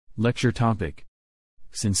Lecture topic.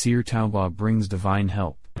 Sincere Taubah brings divine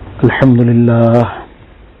help. Alhamdulillah.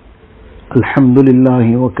 Alhamdulillah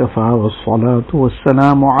wa kafa wa salatu wa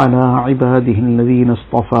salamu ala ibadihi alladhina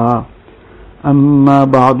istafa. Amma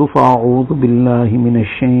ba'du fa'a'udhu billahi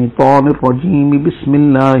minash shaitanir rajim.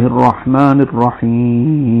 Bismillahir rahmanir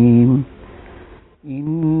rahim.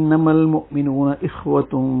 Innamal mu'minuna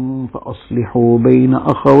ikhwatun fa aslihu bayna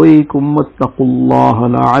akhawaykum wattaqullaha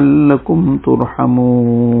la'allakum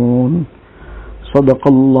turhamun.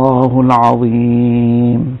 Sadaqallahul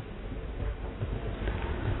Azim.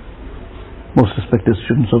 Most respected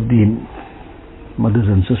students of Deen, mothers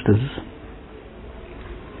and sisters,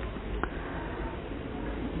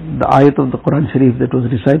 the ayat of the Quran Sharif that was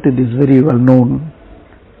recited is very well known.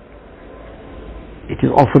 It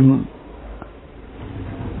is often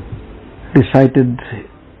recited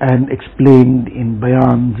and explained in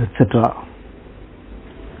bayans, etc.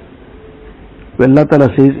 Where Allah Ta'ala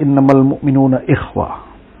says, Innamal mu'minuna ikhwa.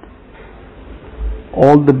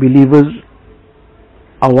 All the believers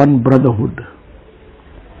are one brotherhood.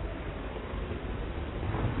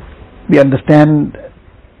 We understand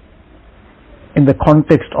in the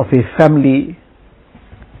context of a family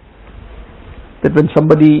that when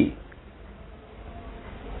somebody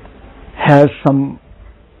has some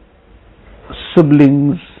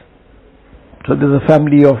siblings, so there's a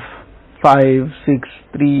family of 5, 6,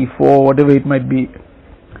 3, 4, whatever it might be.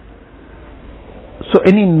 So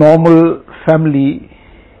any normal family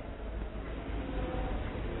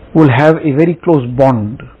will have a very close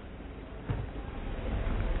bond,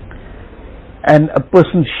 and a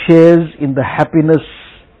person shares in the happiness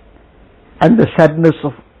and the sadness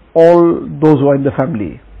of all those who are in the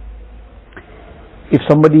family. If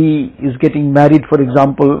somebody is getting married, for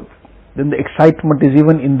example, then the excitement is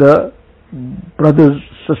even in the brothers,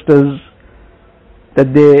 sisters,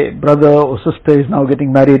 that their brother or sister is now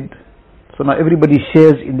getting married. So now everybody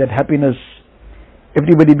shares in that happiness.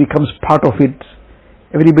 Everybody becomes part of it.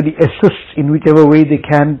 Everybody assists in whichever way they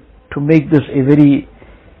can to make this a very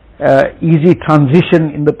easy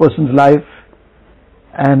transition in the person's life,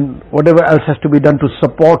 and whatever else has to be done to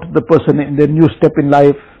support the person in their new step in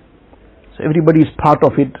life. So everybody is part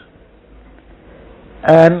of it.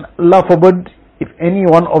 And Allah forbid, if any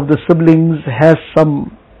one of the siblings has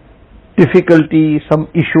some difficulty, some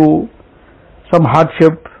issue, some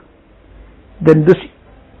hardship, then this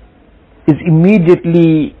is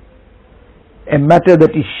immediately a matter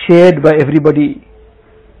that is shared by everybody.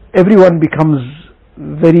 Everyone becomes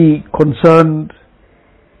very concerned.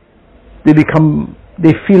 They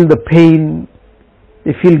feel the pain,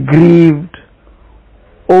 they feel grieved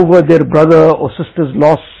over their brother or sister's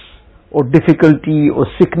loss or difficulty or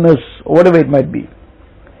sickness or whatever it might be.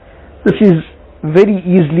 This is very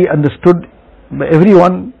easily understood by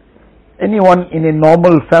everyone. Anyone in a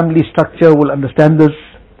normal family structure will understand this.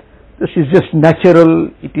 This is just natural.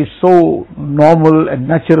 It is so normal and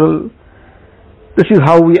natural. This is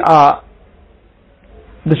how we are.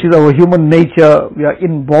 This is our human nature. We are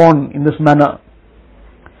inborn in this manner.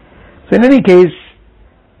 So in any case,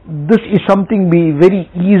 this is something we very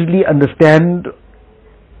easily understand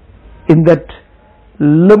in that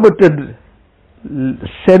limited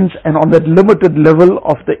sense and on that limited level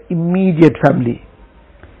of the immediate family.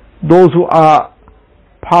 Those who are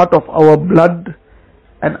part of our blood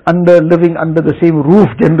and living under the same roof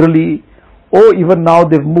generally, or even now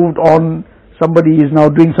they've moved on, somebody is now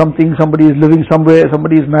doing something, somebody is living somewhere,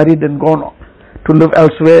 somebody is married and gone to live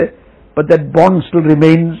elsewhere, but that bond still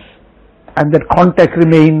remains and that contact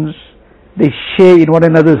remains. They share in one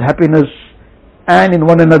another's happiness and in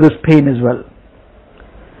one another's pain as well.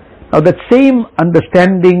 Now that same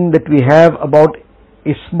understanding that we have about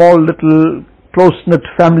a small little close-knit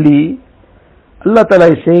family, Allah Ta'ala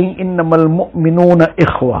is saying, Innamal mu'minuna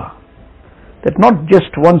ikhwa. That not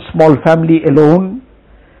just one small family alone,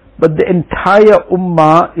 but the entire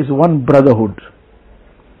ummah is one brotherhood.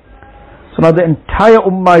 So now the entire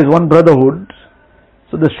ummah is one brotherhood.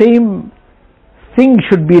 So the same thing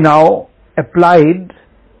should be now applied,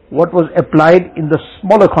 what was applied in the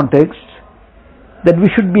smaller context, that we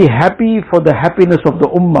should be happy for the happiness of the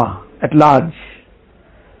ummah at large.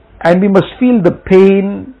 And we must feel the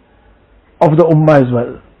pain of the ummah as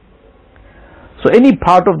well. So any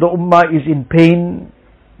part of the ummah is in pain,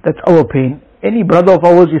 that's our pain. Any brother of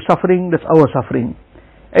ours is suffering, that's our suffering.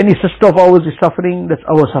 Any sister of ours is suffering, that's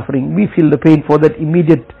our suffering. We feel the pain for that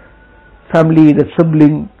immediate family, that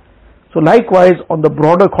sibling. So likewise, on the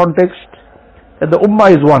broader context, that the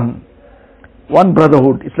ummah is one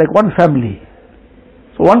brotherhood. It's like one family.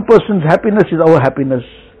 So one person's happiness is our happiness.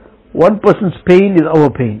 One person's pain is our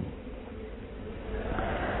pain.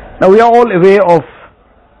 Now we are all aware of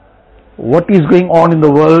what is going on in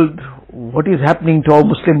the world, what is happening to our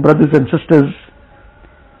Muslim brothers and sisters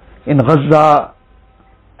in Gaza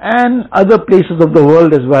and other places of the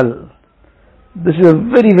world as well. This is a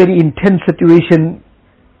very, very intense situation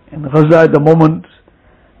in Gaza at the moment,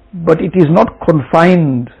 but it is not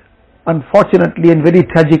confined, unfortunately and very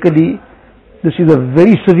tragically. This is a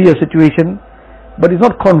very severe situation, but it's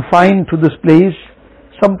not confined to this place.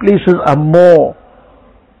 Some places are more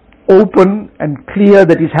open and clear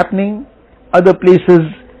that is happening. Other places,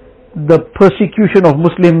 the persecution of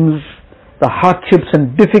Muslims, the hardships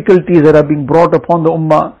and difficulties that are being brought upon the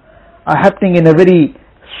Ummah are happening in a very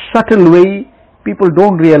subtle way. People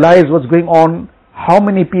don't realize what's going on, how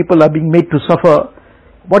many people are being made to suffer.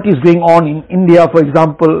 What is going on in India, for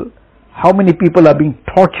example, how many people are being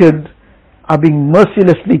tortured, are being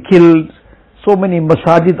mercilessly killed, so many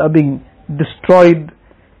masajid are being destroyed,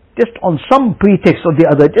 just on some pretext or the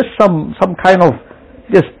other, just some kind of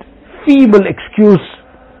just feeble excuse.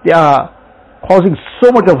 They are causing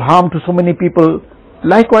so much of harm to so many people.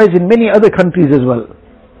 Likewise in many other countries as well.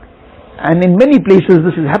 And in many places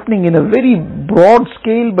this is happening in a very broad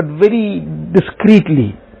scale but very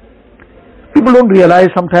discreetly. People don't realize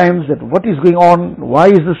sometimes that what is going on, why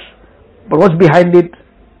is this, but what's behind it.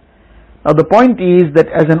 Now the point is that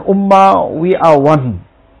as an ummah we are one.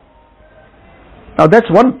 Now that's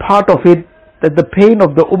one part of it, that the pain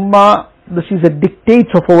of the ummah, this is a dictate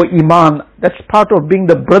of our iman. That's part of being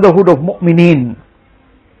the brotherhood of mu'mineen,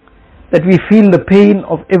 that we feel the pain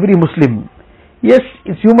of every Muslim. Yes,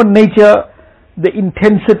 it's human nature, the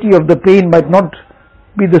intensity of the pain might not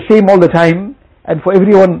be the same all the time and for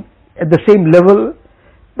everyone at the same level,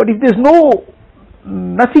 but if there's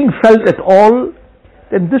nothing felt at all,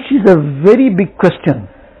 then this is a very big question.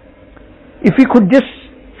 If we could just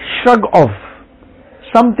shrug off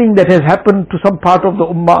something that has happened to some part of the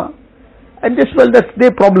ummah and just, well, that's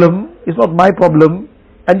their problem, it's not my problem,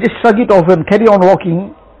 and just shrug it off and carry on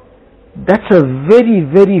walking, that's a very,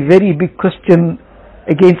 very, very big question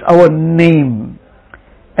against our name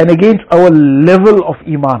and against our level of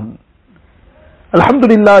iman.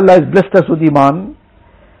 Alhamdulillah, Allah has blessed us with iman,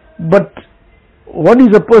 but one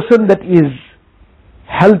is a person that is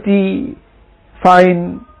healthy,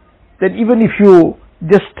 fine, then even if you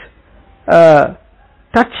just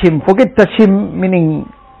touch him, forget touch him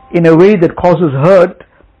meaning in a way that causes hurt,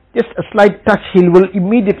 just a slight touch, he will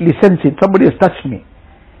immediately sense it, somebody has touched me.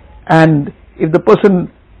 And if the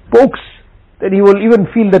person pokes, then he will even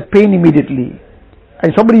feel that pain immediately.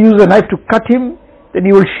 And somebody uses a knife to cut him, then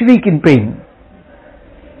he will shriek in pain.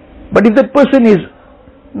 But if that person is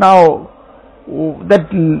now, that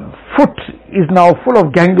foot is now full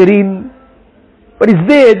of gangrene, but it's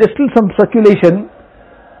there's still some circulation,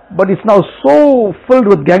 but it's now so filled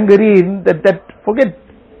with gangrene that forget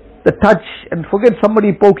the touch and forget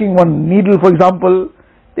somebody poking one needle, for example,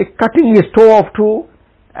 they're cutting his toe off too,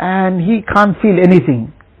 and he can't feel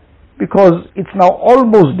anything because it's now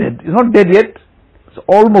almost dead. It's not dead yet, it's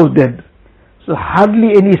almost dead. So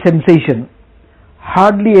hardly any sensation,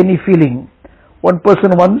 hardly any feeling. One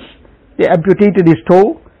person once, they amputated his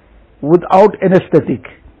toe without anesthetic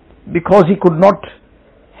because he could not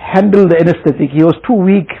handle the anesthetic. He was too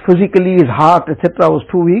weak physically, his heart etc. was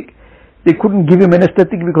too weak. They couldn't give him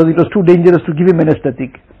anesthetic because it was too dangerous to give him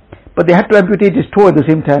anesthetic. But they had to amputate his toe at the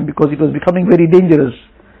same time because it was becoming very dangerous.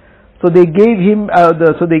 So they gave him,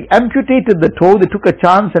 so they amputated the toe, they took a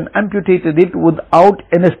chance and amputated it without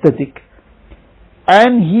anesthetic.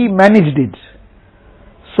 And he managed it.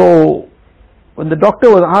 So when the doctor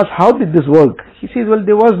was asked, how did this work? He says, well,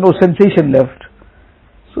 there was no sensation left.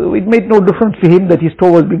 So it made no difference to him that his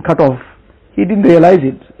toe was being cut off. He didn't realize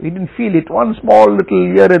it. He didn't feel it. One small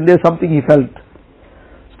little here and there something he felt.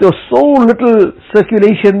 So there was so little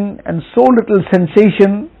circulation and so little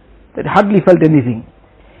sensation that hardly felt anything.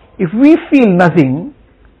 If we feel nothing,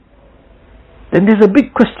 then there's a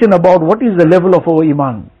big question about what is the level of our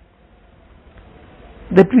iman.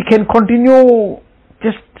 That we can continue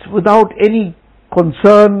just without any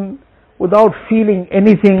concern, without feeling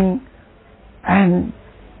anything, and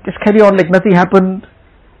just carry on like nothing happened.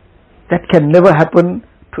 That can never happen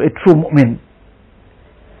to a true mu'min.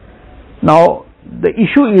 Now, the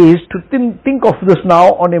issue is to think of this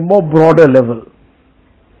now on a more broader level.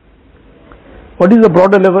 What is the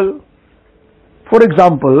broader level? For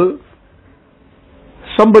example,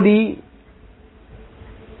 somebody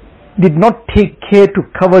did not take care to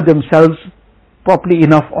cover themselves properly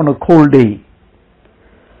enough on a cold day.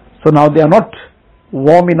 So now they are not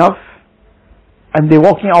warm enough and they're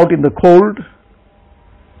walking out in the cold.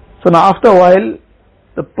 So now after a while,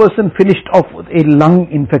 the person finished off with a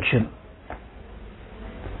lung infection.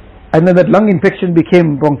 and then that lung infection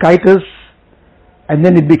became bronchitis, and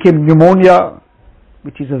then it became pneumonia,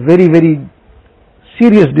 which is a very, very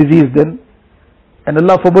serious disease then. And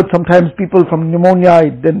Allah forbid, sometimes people from pneumonia,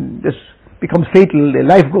 it then just becomes fatal, their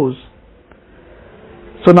life goes.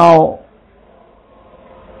 So now,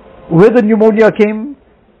 where the pneumonia came?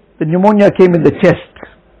 The pneumonia came in the chest.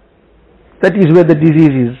 That is where the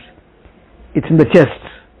disease is. It's in the chest.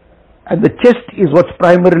 And the chest is what's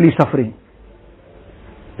primarily suffering.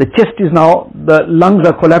 The chest is now, the lungs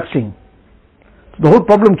are collapsing. So the whole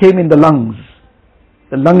problem came in the lungs.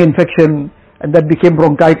 The lung infection, and that became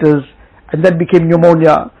bronchitis, and that became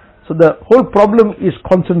pneumonia. So the whole problem is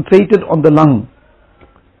concentrated on the lung.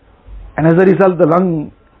 And as a result, the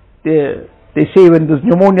lung, they say when this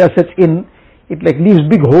pneumonia sets in, it like leaves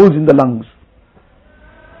big holes in the lungs.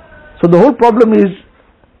 So the whole problem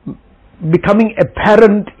is becoming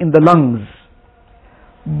apparent in the lungs.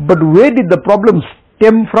 But where did the problem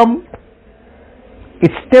stem from?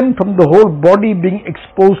 It stemmed from the whole body being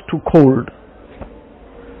exposed to cold.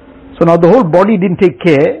 So now the whole body didn't take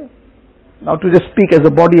care. Now to just speak as a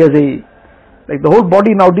body, like the whole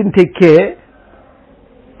body now didn't take care,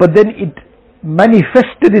 but then it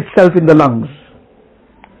manifested itself in the lungs.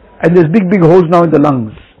 And there's big, big holes now in the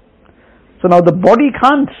lungs. So now the body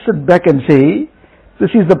can't sit back and say, this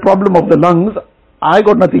is the problem of the lungs, I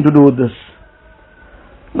got nothing to do with this.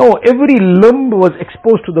 No, every limb was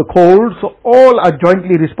exposed to the cold, so all are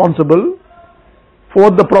jointly responsible for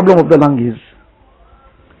what the problem of the lung is.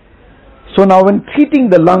 So now when treating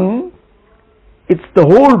the lung, it's the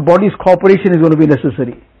whole body's cooperation is going to be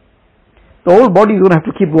necessary. The whole body is going to have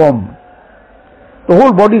to keep warm. The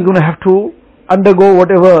whole body is going to have to undergo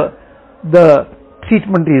whatever the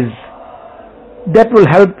treatment is. That will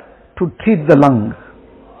help to treat the lung.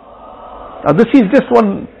 Now this is just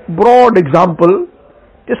one broad example,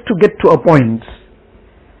 just to get to a point.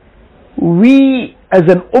 We as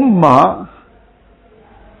an ummah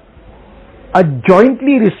are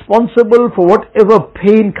jointly responsible for whatever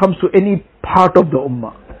pain comes to any part of the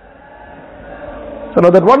ummah. So now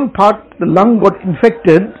that one part, the lung got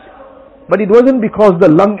infected, but it wasn't because the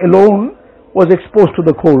lung alone was exposed to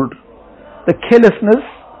the cold. The carelessness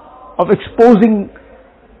of exposing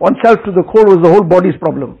oneself to the cold was the whole body's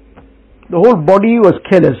problem. The whole body was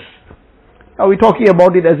careless. Now we're talking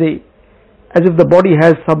about it as if the body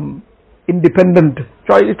has some independent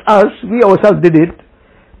choice. It's us, we ourselves did it.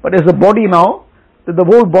 But as a body now, that the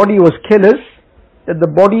whole body was careless, that the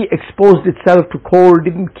body exposed itself to cold,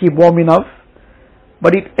 didn't keep warm enough,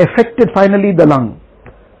 but it affected finally the lung.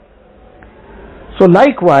 So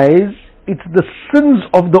likewise, it's the sins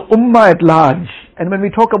of the ummah at large. And when we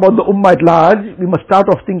talk about the ummah at large, we must start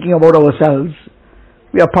off thinking about ourselves.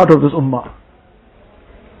 We are part of this ummah.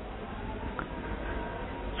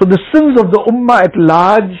 So the sins of the ummah at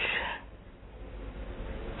large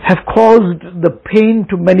have caused the pain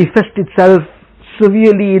to manifest itself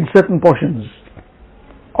severely in certain portions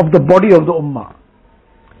of the body of the ummah.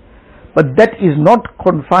 But that is not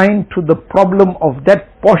confined to the problem of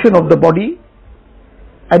that portion of the body,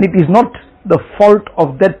 and it is not the fault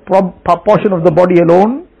of that portion of the body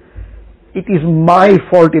alone. It is my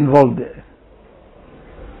fault involved there.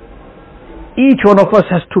 Each one of us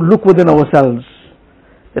has to look within ourselves,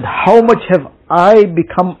 that how much have I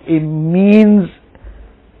become a means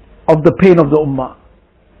of the pain of the ummah?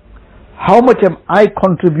 How much am I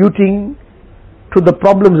contributing to the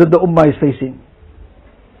problems that the ummah is facing?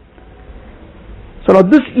 So now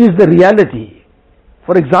this is the reality.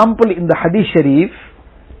 For example, in the Hadith Sharif,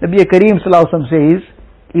 Nabi Kareem Sallallahu Alaihi Wasallam says,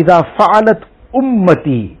 إِذَا فَعَلَتْ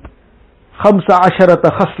أُمَّتِي خَمْسَ عَشَرَةَ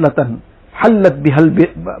خَصْلَةً حَلَّتْ بِهَا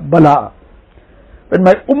الْبَلَاء. When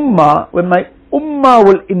my ummah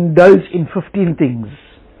will indulge in 15 things,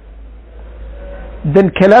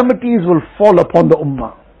 then calamities will fall upon the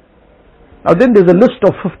ummah. Now then there's a list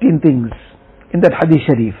of 15 things in that Hadith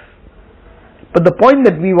Sharif. But the point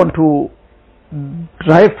that we want to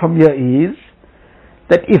drive from here is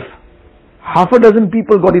that if half a dozen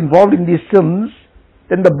people got involved in these sins,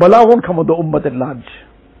 then the bala won't come on the ummah at large.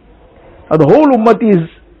 Now the whole ummah is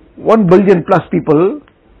 1 billion plus people,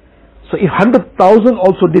 so if 100,000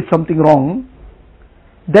 also did something wrong,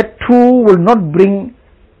 that too will not bring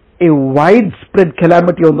a widespread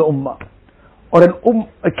calamity on the ummah, or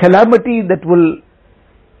a calamity that will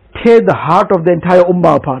tear the heart of the entire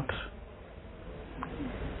ummah apart.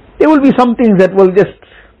 There will be some things that will just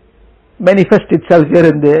manifest itself here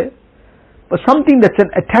and there, but something that's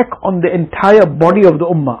an attack on the entire body of the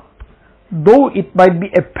ummah, though it might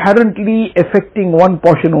be apparently affecting one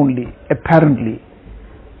portion only, apparently,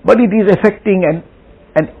 but it is affecting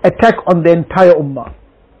an attack on the entire ummah.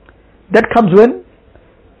 That comes when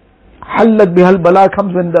hallat bihal bala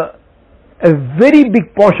comes when a very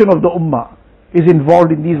big portion of the ummah is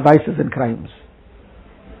involved in these vices and crimes.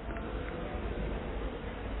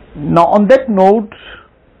 Now on that note,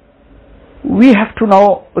 we have to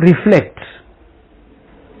now reflect.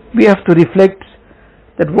 We have to reflect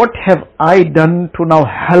that what have I done to now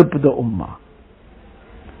help the ummah?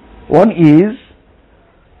 One is,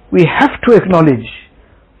 we have to acknowledge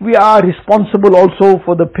we are responsible also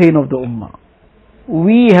for the pain of the ummah.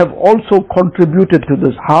 We have also contributed to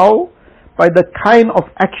this. How? By the kind of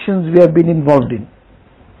actions we have been involved in.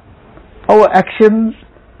 Our actions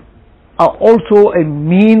are also a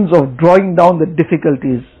means of drawing down the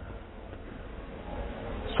difficulties.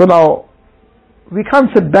 So now, we can't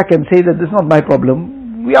sit back and say that this is not my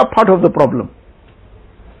problem. We are part of the problem.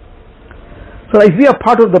 So if we are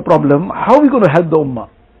part of the problem, how are we going to help the ummah?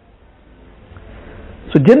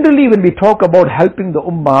 So generally when we talk about helping the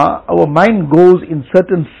ummah, our mind goes in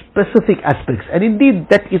certain specific aspects. And indeed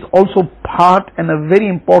that is also part and a very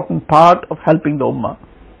important part of helping the ummah.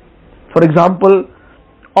 For example,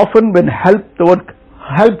 often when the word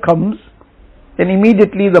help comes, then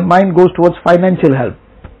immediately the mind goes towards financial help.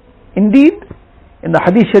 Indeed, in the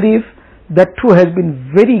Hadith Sharif, that too has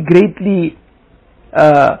been very greatly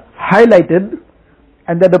highlighted,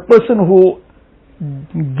 and that the person who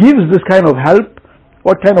gives this kind of help,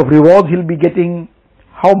 what kind of rewards he'll be getting,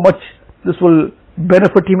 how much this will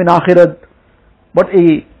benefit him in akhirat,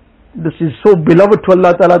 this is so beloved to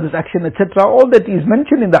Allah Ta'ala, this action, etc. All that is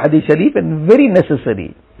mentioned in the Hadith Sharif and very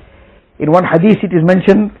necessary. In one Hadith it is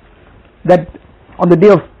mentioned that on the day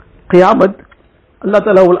of Qiyamah, Allah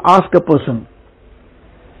Ta'ala will ask a person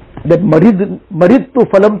that maridtu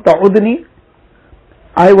falam ta'udni,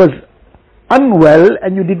 I was unwell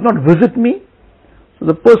and you did not visit me. So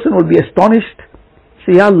the person will be astonished,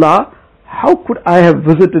 say, Ya Allah, how could I have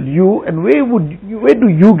visited you, and where do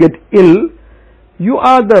you get ill? You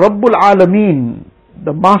are the Rabbul Alameen,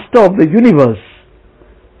 the master of the universe.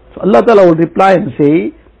 So Allah Ta'ala will reply and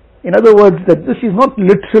say, in other words, that this is not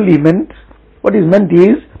literally meant. What is meant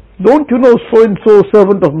is, don't you know so and so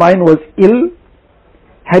servant of mine was ill?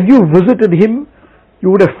 Had you visited him,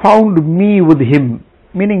 you would have found me with him,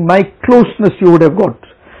 meaning my closeness you would have got,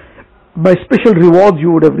 my special rewards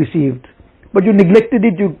you would have received. But you neglected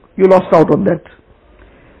it, you lost out on that.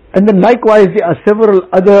 And then likewise there are several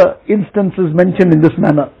other instances mentioned in this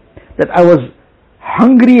manner, that I was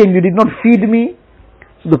hungry and you did not feed me.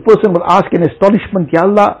 So the person will ask in astonishment, Ya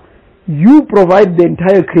Allah, you provide the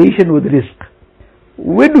entire creation with rizq.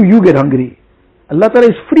 Where do you get hungry? Allah Ta'ala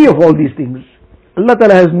is free of all these things. Allah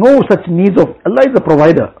Ta'ala has no such needs of, Allah is the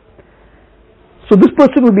provider. So this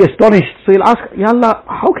person will be astonished. So he'll ask, Ya Allah,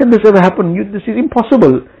 how can this ever happen? This is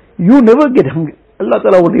impossible. You never get hungry. Allah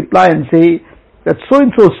Ta'ala will reply and say that so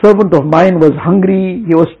and so servant of mine was hungry,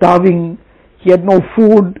 he was starving, he had no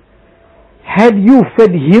food. Had you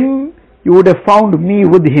fed him, you would have found me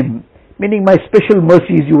with him. Meaning my special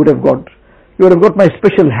mercies you would have got. You would have got my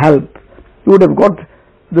special help. You would have got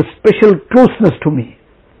the special closeness to me.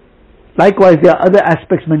 Likewise, there are other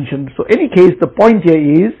aspects mentioned. So any case, the point here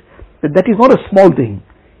is that is not a small thing.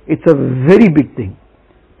 It's a very big thing.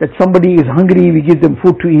 That somebody is hungry, we give them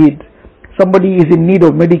food to eat. Somebody is in need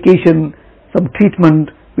of medication, some treatment,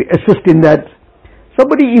 we assist in that.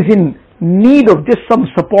 Somebody is in need of just some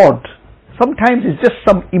support. Sometimes it's just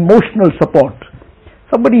some emotional support.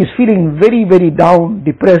 Somebody is feeling very, very down,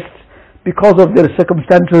 depressed because of their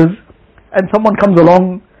circumstances, and someone comes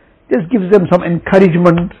along, just gives them some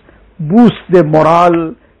encouragement, boosts their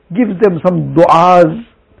morale, gives them some du'as.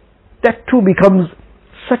 That too becomes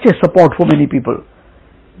such a support for many people.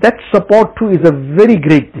 That support too is a very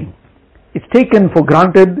great thing. It's taken for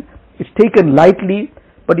granted, it's taken lightly,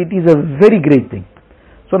 but it is a very great thing.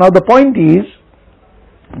 So now the point is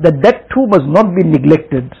that too must not be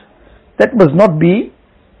neglected. That must not be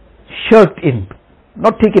shirked in,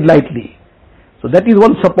 not take it lightly. So that is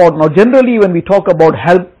one support. Now generally when we talk about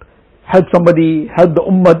help somebody, help the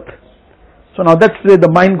ummah, so now that's where the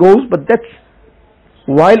mind goes, but that's,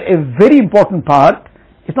 while a very important part,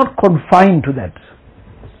 it's not confined to that.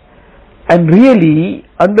 And really,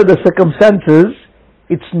 under the circumstances,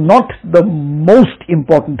 it's not the most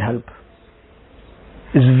important help.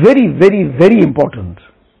 It's very, very, very important.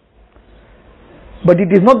 But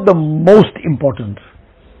it is not the most important.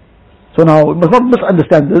 So now, we must not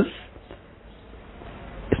misunderstand this.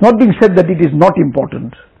 It's not being said that it is not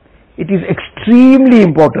important. It is extremely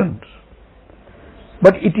important.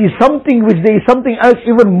 But it is something which there is something else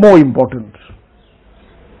even more important.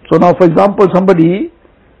 So now, for example, somebody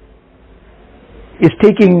is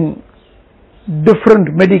taking different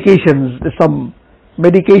medications. There's some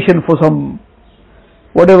medication for some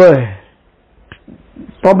whatever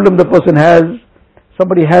problem the person has.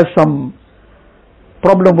 Somebody has some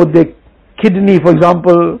problem with their kidney, for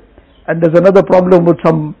example, and there's another problem with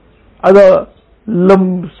some other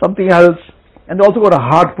limb, something else, and they also got a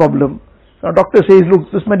heart problem. Now doctor says,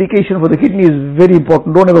 look, this medication for the kidney is very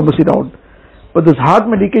important, don't ever miss it out. But this heart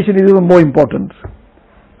medication is even more important.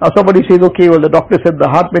 Now somebody says, okay, well the doctor said the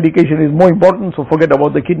heart medication is more important, so forget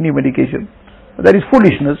about the kidney medication. But that is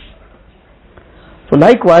foolishness. So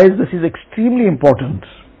likewise, this is extremely important.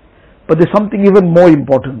 But there's something even more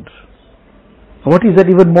important. What is that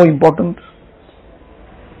even more important?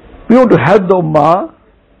 We want to help the ummah.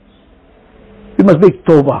 We must make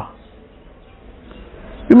Taubah.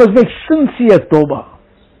 We must make sincere Taubah.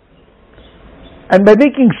 And by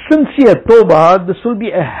making sincere Taubah, this will be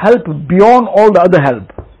a help beyond all the other help.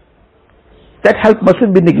 That help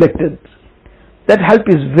mustn't be neglected. That help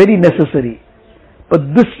is very necessary.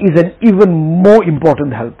 But this is an even more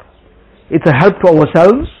important help. It's a help to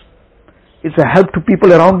ourselves. It's a help to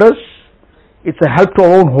people around us. It's a help to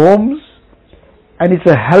our own homes. And it's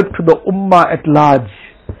a help to the ummah at large.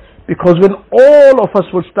 Because when all of us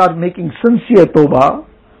will start making sincere Taubah,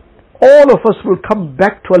 all of us will come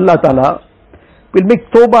back to Allah Ta'ala. We'll make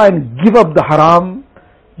Taubah and give up the haram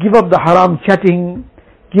chatting,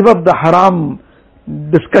 give up the haram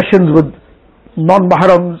discussions with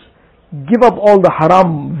non-mahrams, give up all the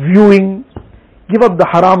haram viewing, give up the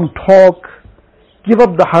haram talk, give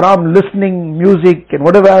up the haram listening, music and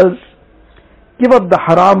whatever else, give up the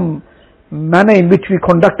haram manner in which we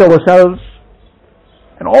conduct ourselves,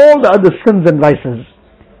 and all the other sins and vices,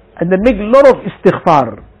 and then make a lot of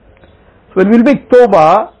istighfar. So when we'll make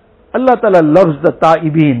Taubah, Allah Ta'ala loves the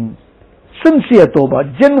ta'ibin, sincere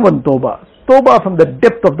Taubah, genuine Taubah, Taubah from the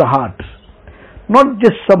depth of the heart, not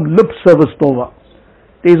just some lip service Taubah.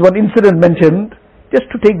 There is one incident mentioned, just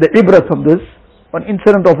to take the ibrah from this, one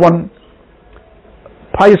incident of one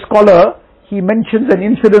pious scholar. He mentions an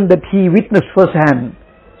incident that he witnessed firsthand.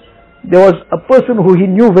 There was a person who he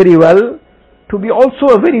knew very well to be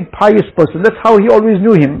also a very pious person. That's how he always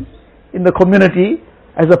knew him in the community,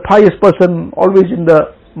 as a pious person, always in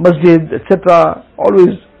the masjid, etc.,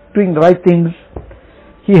 always doing the right things.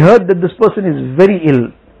 He heard that this person is very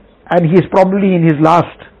ill and he is probably in his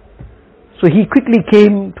last. So he quickly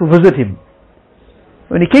came to visit him.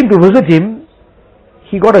 When he came to visit him,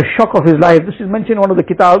 he got a shock of his life. This is mentioned in one of the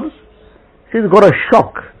kitabs. He got a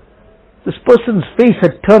shock. This person's face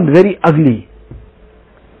had turned very ugly.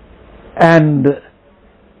 And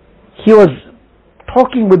he was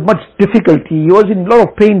talking with much difficulty. He was in a lot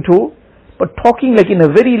of pain too, but talking like in a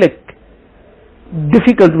very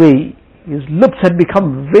difficult way. His lips had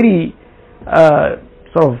become very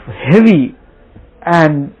sort of heavy,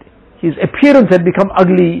 and his appearance had become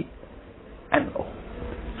ugly. And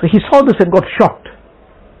so he saw this and got shocked.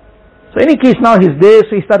 So in any case, now he's there,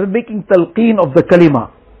 so he started making talqeen of the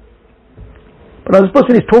kalima. But now this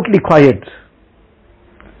person is totally quiet.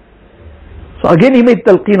 So again he made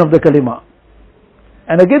talqeen of the kalima.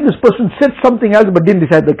 And again this person said something else but didn't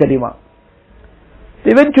recite the kalima. So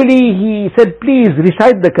eventually he said, please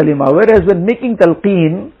recite the kalima. Whereas when making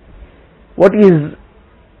talqeen, what is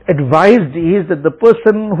advised is that the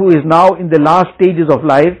person who is now in the last stages of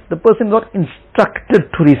life, the person is not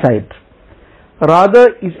instructed to recite.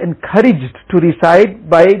 Rather is encouraged to recite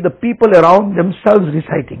by the people around themselves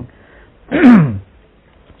reciting.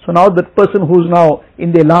 So now the person who is now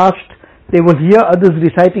in their last, they will hear others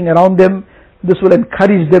reciting around them. This will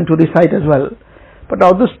encourage them to recite as well. But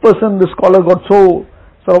now this person, the scholar, got so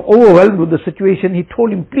sort of overwhelmed with the situation, he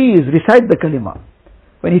told him, please recite the kalima.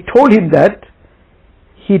 When he told him that,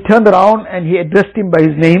 he turned around and he addressed him by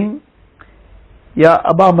his name, Ya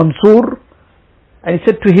Aba Mansur, and he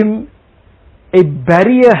said to him, a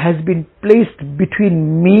barrier has been placed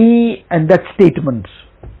between me and that statement.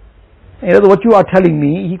 In other words, what you are telling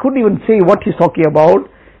me, he couldn't even say what he's talking about.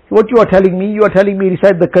 What you are telling me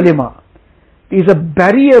recite the kalima. There is a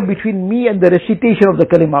barrier between me and the recitation of the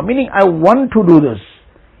kalima, meaning I want to do this.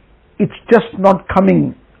 It's just not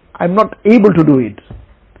coming. I'm not able to do it.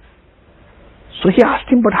 So he asked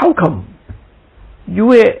him, but how come?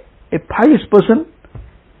 You a pious person?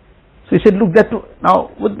 So he said, look,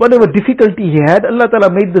 now with whatever difficulty he had, Allah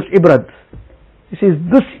Ta'ala made this ibrat. He says,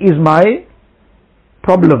 this is my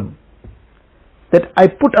problem, that I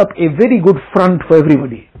put up a very good front for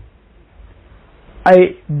everybody.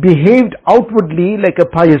 I behaved outwardly like a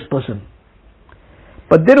pious person.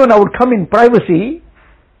 But then when I would come in privacy,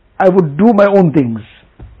 I would do my own things.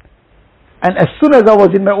 And as soon as I was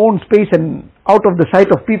in my own space and out of the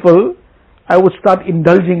sight of people, I would start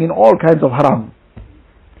indulging in all kinds of haram.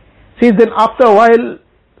 Since then after a while,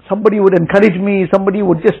 somebody would encourage me, somebody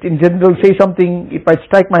would just in general say something, it might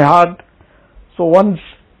strike my heart. So once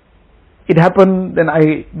it happened, then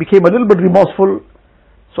I became a little bit remorseful.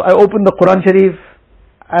 So I opened the Quran Sharif,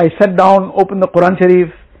 I sat down, opened the Quran Sharif,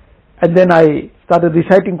 and then I started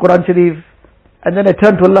reciting Quran Sharif, and then I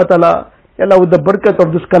turned to Allah Ta'ala, Ya Allah, with the barakat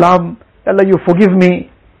of this kalam, Ya Allah, you forgive me.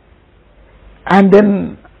 And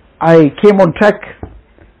then I came on track,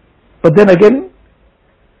 but then again,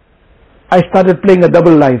 I started playing a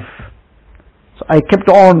double life. So I kept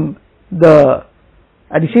on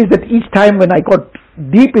and he says that each time when I got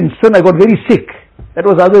deep in sin, I got very sick. That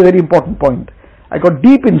was another very important point. I got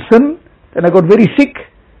deep in sin, then I got very sick,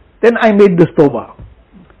 then I made this Taubah.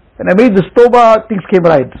 When I made this Taubah, things came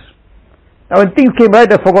right. Now when things came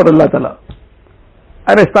right, I forgot Allah Ta'ala.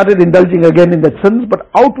 And I started indulging again in that sins, but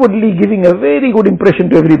outwardly giving a very good impression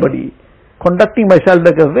to everybody. Conducting myself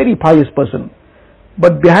like a very pious person.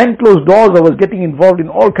 But behind closed doors, I was getting involved in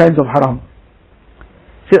all kinds of haram.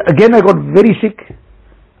 So again I got very sick.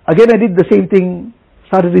 Again I did the same thing.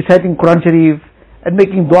 Started reciting Quran Sharif and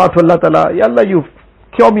making dua to Allah Ta'ala. Ya Allah, you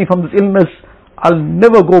cure me from this illness. I'll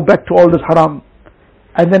never go back to all this haram.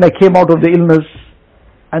 And then I came out of the illness.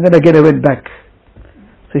 And then again I went back.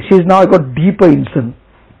 So he says, now I got deeper in sin.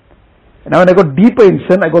 And now when I got deeper in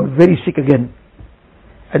sin, I got very sick again.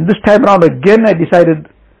 And this time around again I decided,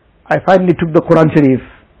 I finally took the Quran Sharif.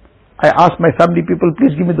 I asked my family people,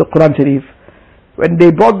 please give me the Quran Sharif. When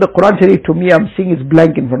they brought the Quran Sharif to me, I'm seeing it's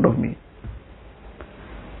blank in front of me.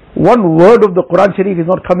 One word of the Quran Sharif is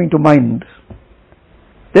not coming to mind.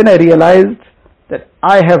 Then I realized that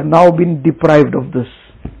I have now been deprived of this.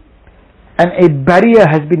 And a barrier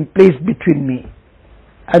has been placed between me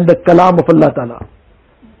and the kalam of Allah Ta'ala.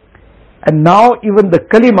 And now even the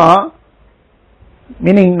kalima,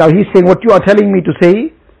 meaning now he's saying what you are telling me to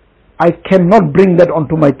say, I cannot bring that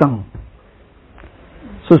onto my tongue.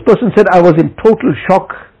 So this person said, I was in total shock.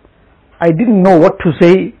 I didn't know what to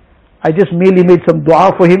say. I just merely made some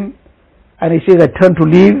dua for him. And he says, I turned to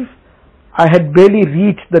leave. I had barely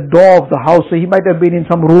reached the door of the house, so he might have been in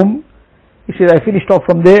some room. He says, I finished off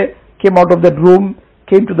from there, came out of that room,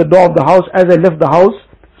 came to the door of the house. As I left the house,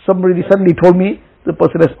 somebody suddenly told me, the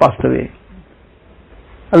person has passed away.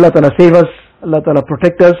 Allah Ta'ala save us. Allah Ta'ala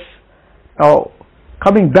protect us. Now,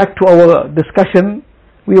 coming back to our discussion,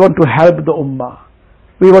 we want to help the ummah.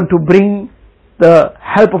 We want to bring the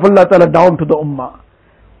help of Allah Ta'ala down to the ummah.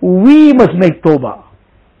 We must make tawbah.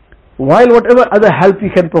 While whatever other help we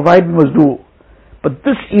can provide, we must do. But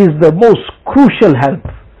this is the most crucial help.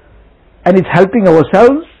 And it's helping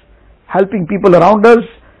ourselves, helping people around us,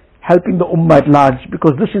 helping the ummah at large.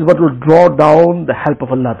 Because this is what will draw down the help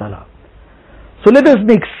of Allah Ta'ala. So let us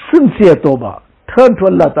make sincere tawbah. Turn to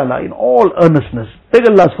Allah Ta'ala in all earnestness. Beg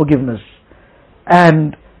Allah's forgiveness.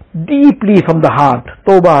 And deeply from the heart,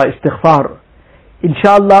 tawbah, istighfar.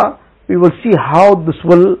 Inshallah, we will see how this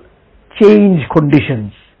will change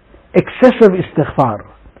conditions. Excessive istighfar.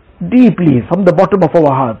 Deeply from the bottom of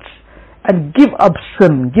our hearts. And give up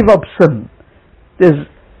sin. Give up sin. There's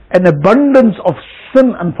an abundance of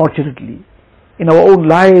sin, unfortunately. In our own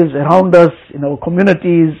lives, around us, in our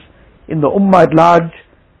communities, in the ummah at large.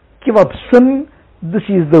 Give up sin. This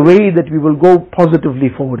is the way that we will go positively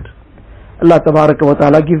forward. Allah Tabaraka wa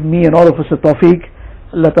Ta'ala give me and all of us a tawfiq.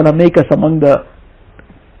 Allah Ta'ala make us among the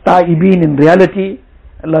ta'ibeen in reality.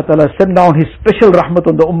 Allah Ta'ala send down His special rahmat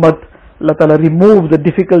on the ummah. Allah Ta'ala remove the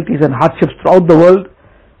difficulties and hardships throughout the world.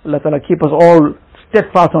 Allah Ta'ala keep us all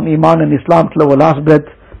steadfast on Iman and Islam till our last breath.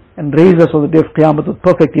 And raise us on the day of Qiyamah with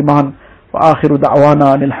perfect Iman. وآخر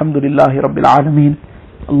دعوانا أن الحمد لله رب العالمين.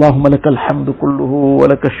 اللهم لك الحمد كله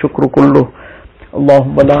ولك الشكر كله.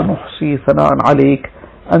 اللهم لا نحصي ثناء عليك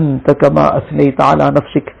أنت كما أثنيت على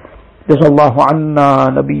نفسك. جزا الله عنا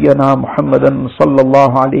نبينا محمدا صلى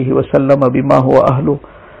الله عليه وسلم بما هو أهله.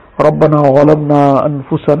 ربنا ظلمنا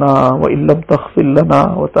أنفسنا وإن لم تغفر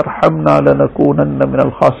لنا وترحمنا لنكونن من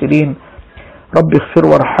الخاسرين. رب اغفر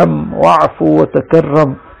وارحم واعف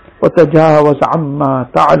وتكرم وتجاوز عما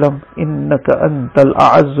تعلم إنك أنت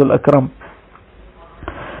الأعز الأكرم.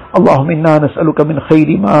 اللهم إنا نسألك من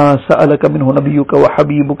خير ما سألك منه نبيك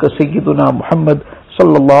وحبيبك سيدنا محمد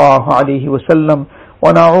صلى الله عليه وسلم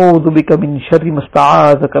ونعوذ بك من شر ما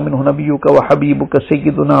استعاذك منه نبيك وحبيبك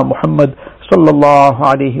سيدنا محمد صلى الله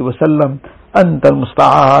عليه وسلم. أنت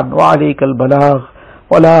المستعان وعليك البلاغ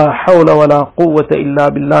ولا حول ولا قوة إلا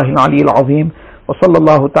بالله العلي العظيم. وصلى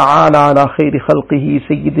الله تعالى على خير خلقه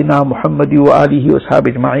سيدنا محمد وآله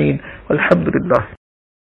وصحبه أجمعين والحمد لله.